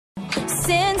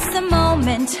the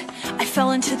moment I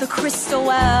fell into the crystal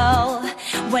well.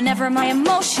 Whenever my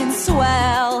emotions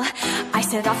swell, I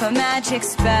set off a magic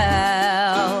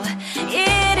spell.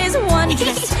 It is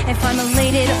wondrous if I'm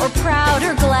elated or proud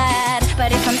or glad,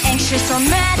 but if I'm anxious or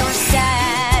mad or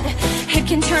sad, it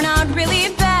can turn out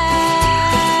really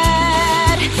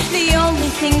bad. The only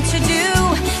thing to do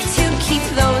to keep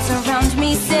those around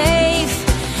me safe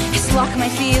is lock my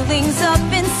feelings up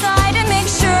inside and make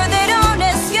sure they don't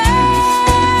escape.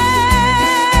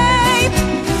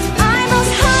 I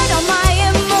must hide all my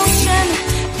emotion,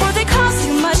 for they cause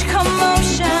too much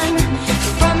commotion.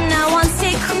 From now on,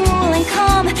 stay cool and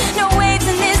calm, no waves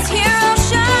in this here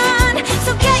ocean.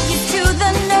 So get used to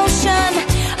the notion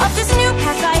of this new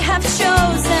path I have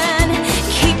chosen.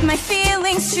 Keep my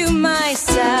feelings to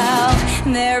myself,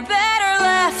 they're better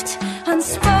left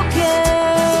unspoken.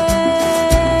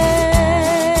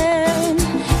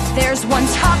 There's one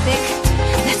topic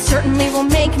that certainly will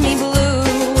make me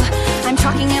blue. I'm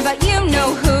talking about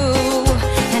you-know-who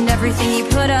and everything he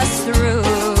put us through.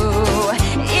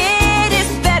 It is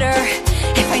better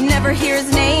if I never hear his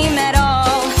name at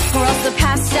all, or else the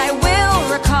past I will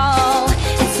recall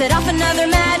and set off another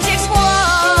magic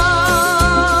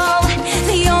squall.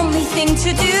 The only thing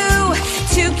to do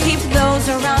to keep those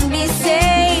around me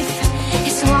safe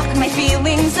is lock my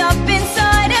feelings up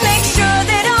inside and make sure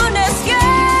they don't escape.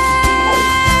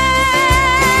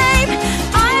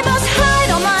 I must hide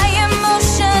all my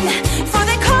emotion, for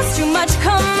they cause too much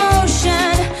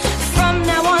commotion. From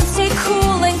now on, stay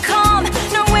cool and calm,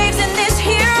 no waves in this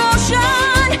here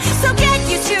ocean. So get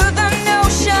used to the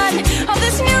notion of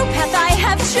this new path I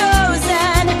have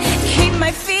chosen. Keep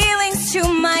my feelings to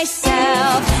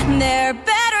myself, they're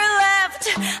better left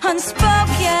unspoken.